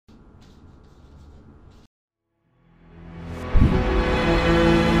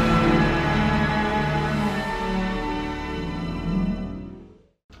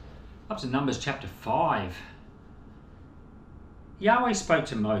to Numbers chapter 5. Yahweh spoke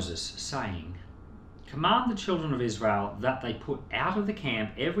to Moses, saying, "Command the children of Israel that they put out of the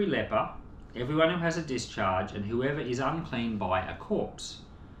camp every leper, everyone who has a discharge, and whoever is unclean by a corpse.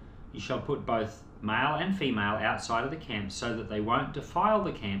 You shall put both male and female outside of the camp, so that they won't defile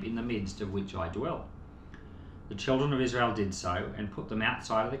the camp in the midst of which I dwell." The children of Israel did so, and put them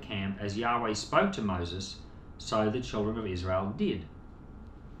outside of the camp, as Yahweh spoke to Moses, so the children of Israel did.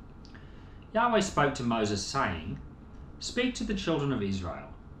 Yahweh spoke to Moses, saying, "Speak to the children of Israel.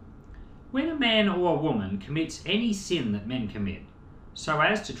 When a man or a woman commits any sin that men commit, so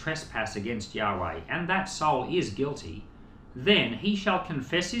as to trespass against Yahweh, and that soul is guilty, then he shall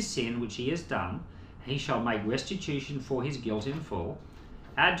confess his sin which he has done, he shall make restitution for his guilt in full,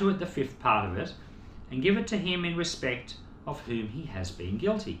 add to it the fifth part of it, and give it to him in respect of whom he has been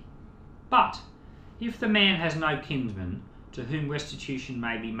guilty. But if the man has no kinsman to whom restitution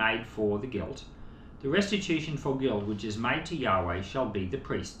may be made for the guilt, the restitution for guilt which is made to Yahweh shall be the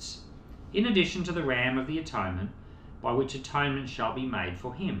priest's, in addition to the ram of the atonement, by which atonement shall be made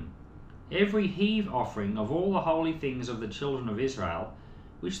for him. Every heave offering of all the holy things of the children of Israel,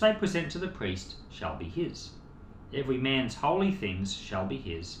 which they present to the priest, shall be his. Every man's holy things shall be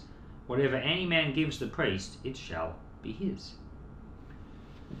his. Whatever any man gives the priest, it shall be his."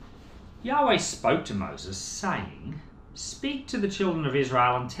 Yahweh spoke to Moses, saying, "Speak to the children of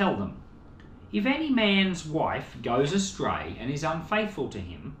Israel and tell them, if any man's wife goes astray and is unfaithful to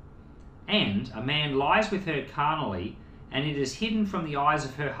him, and a man lies with her carnally, and it is hidden from the eyes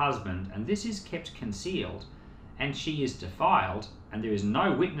of her husband, and this is kept concealed, and she is defiled, and there is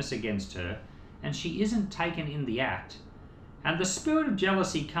no witness against her, and she isn't taken in the act, and the spirit of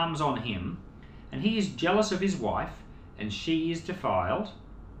jealousy comes on him, and he is jealous of his wife, and she is defiled,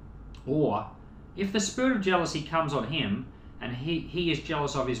 or if the spirit of jealousy comes on him, and he is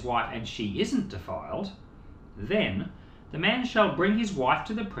jealous of his wife, and she isn't defiled, then the man shall bring his wife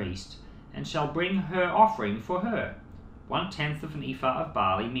to the priest, and shall bring her offering for her, 1/10 of an ephah of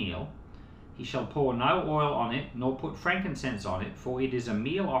barley meal. He shall pour no oil on it, nor put frankincense on it, for it is a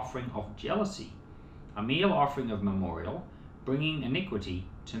meal offering of jealousy, a meal offering of memorial, bringing iniquity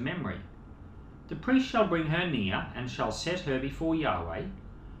to memory. The priest shall bring her near, and shall set her before Yahweh.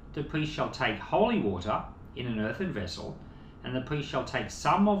 The priest shall take holy water in an earthen vessel, and the priest shall take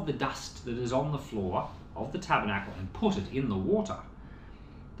some of the dust that is on the floor of the tabernacle and put it in the water.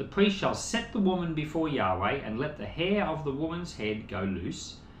 The priest shall set the woman before Yahweh, and let the hair of the woman's head go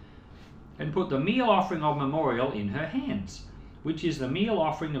loose, and put the meal offering of memorial in her hands, which is the meal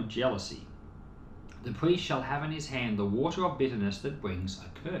offering of jealousy. The priest shall have in his hand the water of bitterness that brings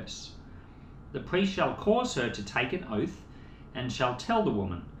a curse. The priest shall cause her to take an oath, and shall tell the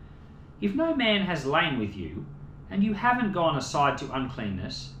woman, "If no man has lain with you, and you haven't gone aside to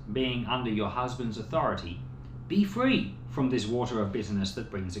uncleanness, being under your husband's authority, be free from this water of bitterness that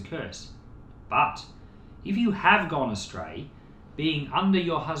brings a curse. But if you have gone astray, being under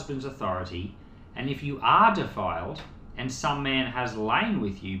your husband's authority, and if you are defiled, and some man has lain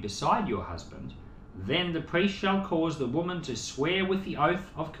with you beside your husband, then the priest shall cause the woman to swear with the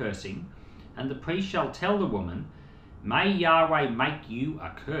oath of cursing, and the priest shall tell the woman, 'May Yahweh make you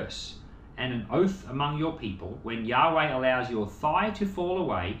a curse and an oath among your people, when Yahweh allows your thigh to fall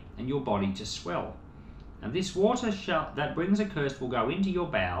away and your body to swell. And this water that brings a curse will go into your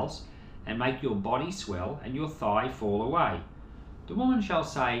bowels, and make your body swell and your thigh fall away.' The woman shall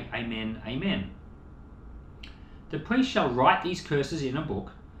say, 'Amen, amen.' The priest shall write these curses in a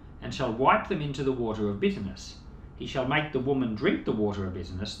book, and shall wipe them into the water of bitterness. He shall make the woman drink the water of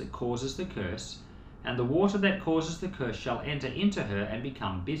bitterness that causes the curse, and the water that causes the curse shall enter into her and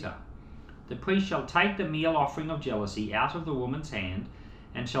become bitter. The priest shall take the meal offering of jealousy out of the woman's hand,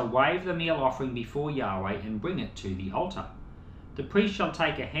 and shall wave the meal offering before Yahweh and bring it to the altar. The priest shall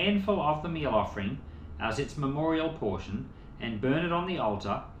take a handful of the meal offering as its memorial portion, and burn it on the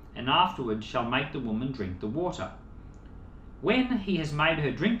altar, and afterwards shall make the woman drink the water. When he has made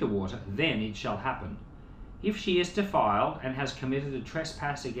her drink the water, then it shall happen, if she is defiled and has committed a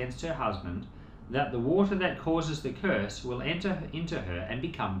trespass against her husband, that the water that causes the curse will enter into her and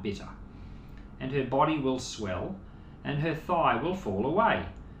become bitter, and her body will swell, and her thigh will fall away,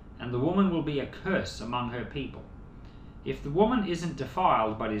 and the woman will be a curse among her people. If the woman isn't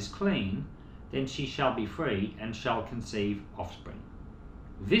defiled but is clean, then she shall be free and shall conceive offspring.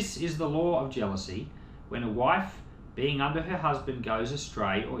 This is the law of jealousy, when a wife, being under her husband, goes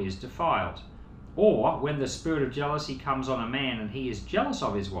astray or is defiled, or when the spirit of jealousy comes on a man and he is jealous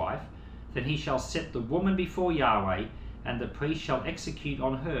of his wife, then he shall set the woman before Yahweh, and the priest shall execute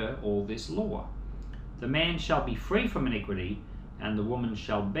on her all this law. The man shall be free from iniquity, and the woman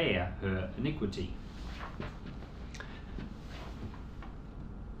shall bear her iniquity.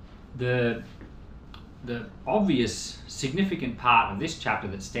 The obvious significant part of this chapter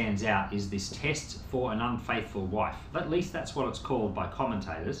that stands out is this test for an unfaithful wife. At least that's what it's called by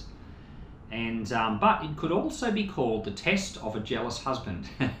commentators. And but it could also be called the test of a jealous husband.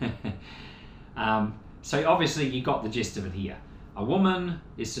 So obviously you got the gist of it here. A woman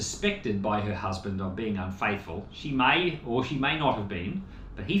is suspected by her husband of being unfaithful. She may or she may not have been,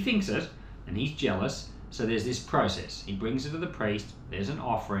 but he thinks it and he's jealous. So there's this process. He brings her to the priest. There's an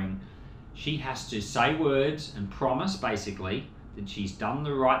offering. She has to say words and promise, basically, that she's done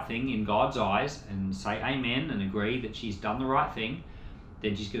the right thing in God's eyes and say amen and agree that she's done the right thing.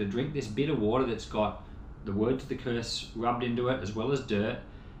 Then she's going to drink this bitter water that's got the words of the curse rubbed into it as well as dirt.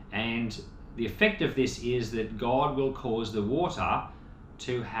 And the effect of this is that God will cause the water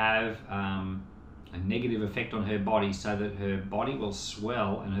to have a negative effect on her body, so that her body will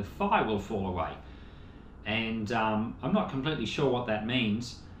swell and her thigh will fall away. And I'm not completely sure what that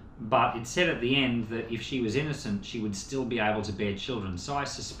means, but it said at the end that if she was innocent, she would still be able to bear children. So I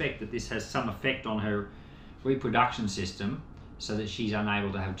suspect that this has some effect on her reproduction system, so that she's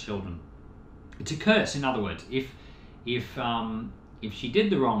unable to have children. It's a curse, in other words. If she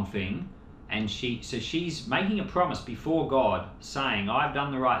did the wrong thing, and she's making a promise before God, saying, I've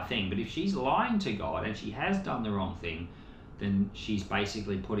done the right thing. But if she's lying to God and she has done the wrong thing, then she's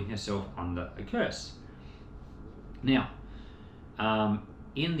basically putting herself under a curse. Now, before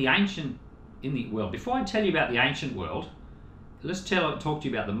I tell you about the ancient world, let's talk to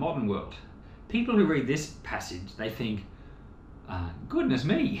you about the modern world. People who read this passage, they think, goodness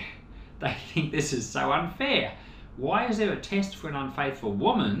me, they think this is so unfair. Why is there a test for an unfaithful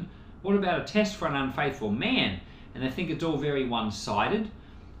woman? What about a test for an unfaithful man? And they think it's all very one-sided.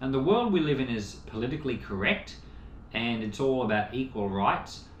 And the world we live in is politically correct, and it's all about equal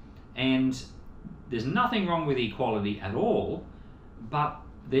rights. And there's nothing wrong with equality at all, but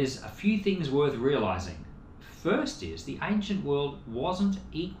there's a few things worth realizing. First is, the ancient world wasn't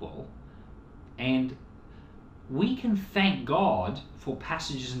equal, and we can thank God for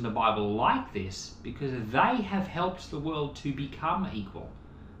passages in the Bible like this, because they have helped the world to become equal.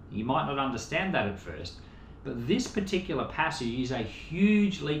 You might not understand that at first, but this particular passage is a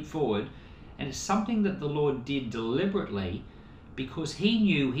huge leap forward, and it's something that the Lord did deliberately, because he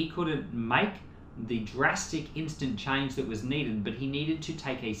knew he couldn't make the drastic instant change that was needed, but he needed to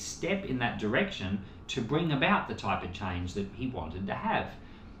take a step in that direction to bring about the type of change that he wanted to have.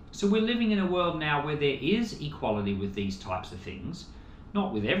 So we're living in a world now where there is equality with these types of things,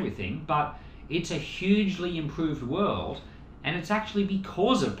 not with everything, but it's a hugely improved world, and it's actually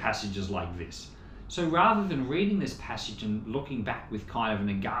because of passages like this. So rather than reading this passage and looking back with kind of an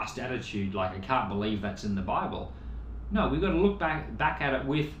aghast attitude, like I can't believe that's in the Bible, no, we've got to look back at it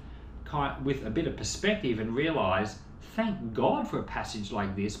with a bit of perspective and realize, thank God for a passage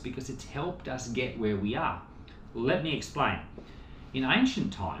like this, because it's helped us get where we are. Let me explain. In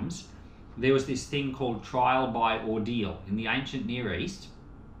ancient times, there was this thing called trial by ordeal. In the ancient Near East,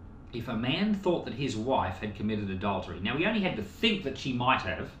 if a man thought that his wife had committed adultery, now he only had to think that she might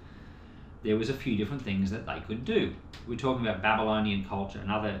have, there was a few different things that they could do. We're talking about Babylonian culture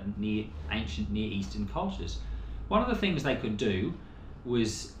and other ancient Near Eastern cultures. One of the things they could do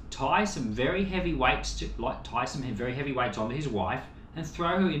was tie some very heavy weights onto his wife and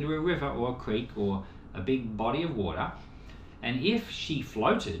throw her into a river or a creek or a big body of water. And if she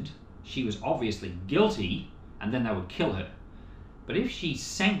floated, she was obviously guilty, and then they would kill her. But if she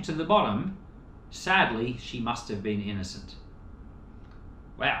sank to the bottom, sadly, she must have been innocent.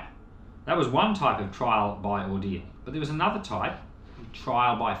 Wow, that was one type of trial by ordeal. But there was another type,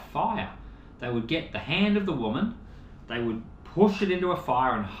 trial by fire. They would get the hand of the woman, they would push it into a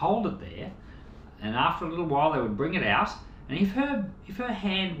fire and hold it there, and after a little while they would bring it out, and if her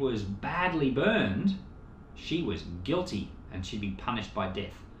hand was badly burned, she was guilty and she'd be punished by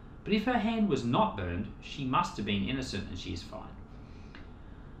death. But if her hand was not burned, she must have been innocent and she's fine.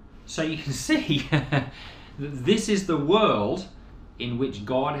 So you can see this is the world in which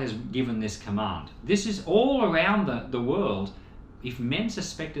God has given this command. This is all around the world. If men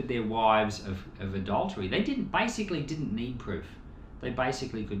suspected their wives of adultery, they basically didn't need proof. They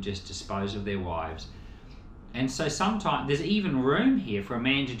basically could just dispose of their wives. And so sometimes there's even room here for a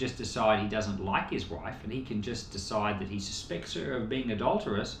man to just decide he doesn't like his wife, and he can just decide that he suspects her of being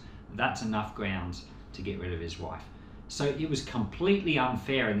adulterous. That's enough grounds to get rid of his wife. So it was completely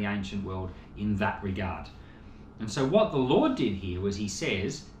unfair in the ancient world in that regard. And so what the Lord did here was he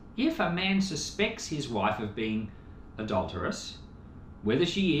says, if a man suspects his wife of being adulterous, whether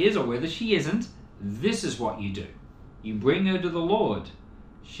she is or whether she isn't, this is what you do. You bring her to the Lord.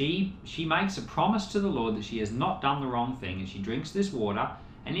 She makes a promise to the Lord that she has not done the wrong thing, and she drinks this water.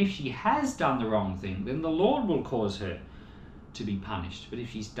 And if she has done the wrong thing, then the Lord will cause her to be punished. But if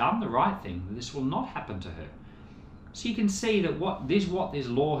she's done the right thing, then this will not happen to her. So you can see that what this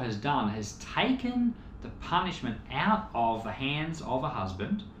law has done has taken the punishment out of the hands of a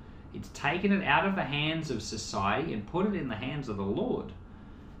husband. It's taken it out of the hands of society and put it in the hands of the Lord.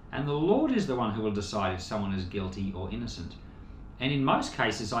 And the Lord is the one who will decide if someone is guilty or innocent. And in most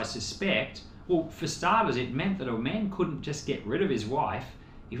cases, I suspect, well, for starters, it meant that a man couldn't just get rid of his wife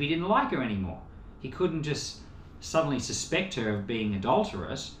if he didn't like her anymore. He couldn't just suddenly suspect her of being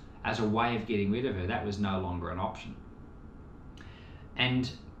adulterous as a way of getting rid of her. That was no longer an option. And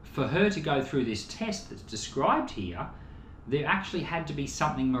for her to go through this test that's described here, there actually had to be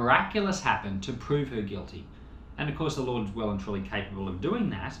something miraculous happen to prove her guilty. And of course, the Lord's well and truly capable of doing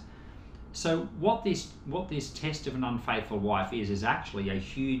that. So what this test of an unfaithful wife is actually a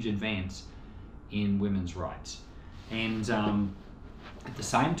huge advance in women's rights. And at the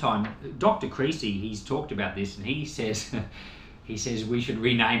same time, Dr. Creasy, he's talked about this, and he says we should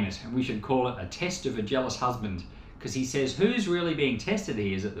rename it, and we should call it a test of a jealous husband, because he says, who's really being tested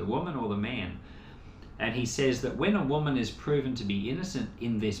here? Is it the woman or the man? And he says that when a woman is proven to be innocent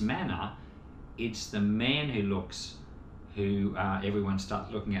in this manner, it's the man who everyone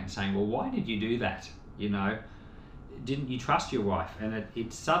starts looking at and saying, well, why did you do that? You know, didn't you trust your wife? And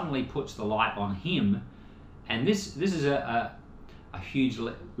it suddenly puts the light on him. And this is a huge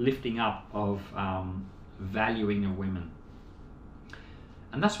lifting up of valuing of women.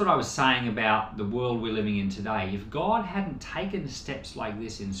 And that's what I was saying about the world we're living in today. If God hadn't taken steps like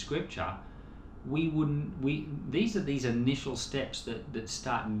this in Scripture, these are these initial steps that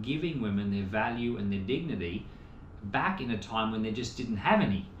start giving women their value and their dignity back in a time when they just didn't have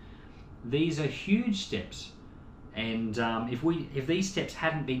any. These are huge steps. And if these steps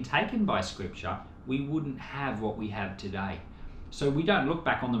hadn't been taken by Scripture, we wouldn't have what we have today. So we don't look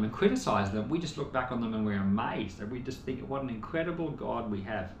back on them and criticize them. We just look back on them and we're amazed. And we just think, what an incredible God we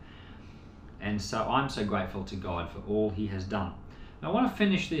have. And so I'm so grateful to God for all He has done. Now I want to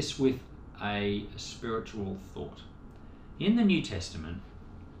finish this with a spiritual thought. In the New Testament,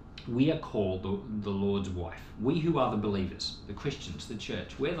 we are called the Lord's wife. We who are the believers, the Christians, the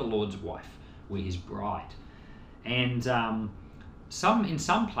church, we're the Lord's wife. We're His bride. And in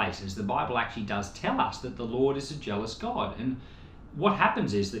some places, the Bible actually does tell us that the Lord is a jealous God. And what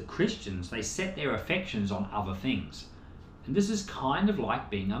happens is that Christians, they set their affections on other things. And this is kind of like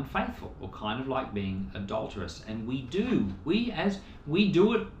being unfaithful, or kind of like being adulterous. And we do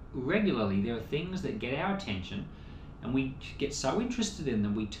it regularly. There are things that get our attention, and we get so interested in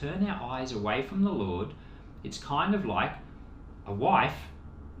them, we turn our eyes away from the Lord. It's kind of like a wife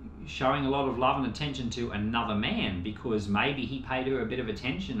showing a lot of love and attention to another man because maybe he paid her a bit of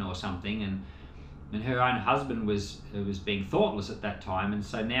attention or something, and her own husband was being thoughtless at that time, and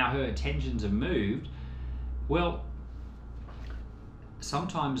so now her attentions have moved. Well,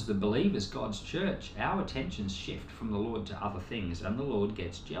 sometimes the believers, God's church, our attentions shift from the Lord to other things, and the Lord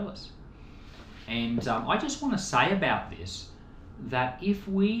gets jealous. And I just want to say about this that if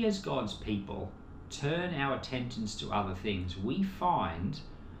we as God's people turn our attentions to other things, we find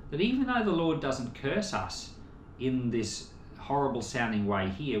that even though the Lord doesn't curse us in this horrible sounding way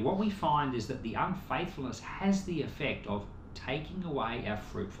here, what we find is that the unfaithfulness has the effect of taking away our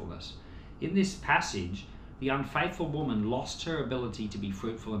fruitfulness. In this passage, the unfaithful woman lost her ability to be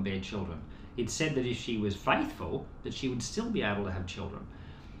fruitful and bear children. It said that if she was faithful, that she would still be able to have children.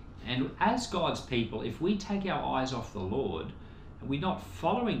 And as God's people, if we take our eyes off the Lord and we're not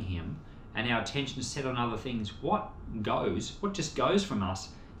following Him and our attention is set on other things, what just goes from us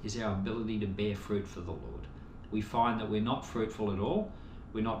is our ability to bear fruit for the Lord. We find that we're not fruitful at all.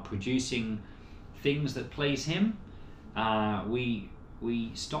 We're not producing things that please Him. We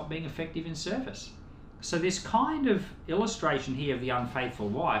stop being effective in service. So this kind of illustration here of the unfaithful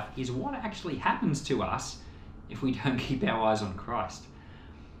wife is what actually happens to us if we don't keep our eyes on Christ.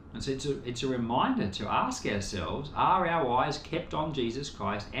 And so it's a reminder to ask ourselves, are our eyes kept on Jesus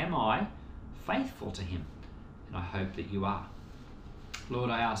Christ? Am I faithful to Him? And I hope that you are. Lord,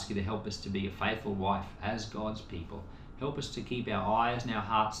 I ask you to help us to be a faithful wife as God's people. Help us to keep our eyes and our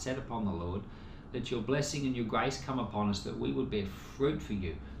hearts set upon the Lord. Let your blessing and your grace come upon us that we would bear fruit for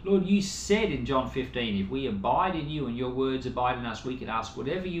you. Lord, you said in John 15, if we abide in you and your words abide in us, we can ask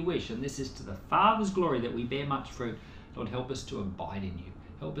whatever you wish. And this is to the Father's glory that we bear much fruit. Lord, help us to abide in you.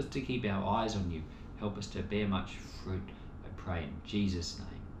 Help us to keep our eyes on you. Help us to bear much fruit. I pray in Jesus'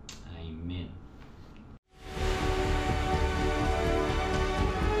 name. Amen.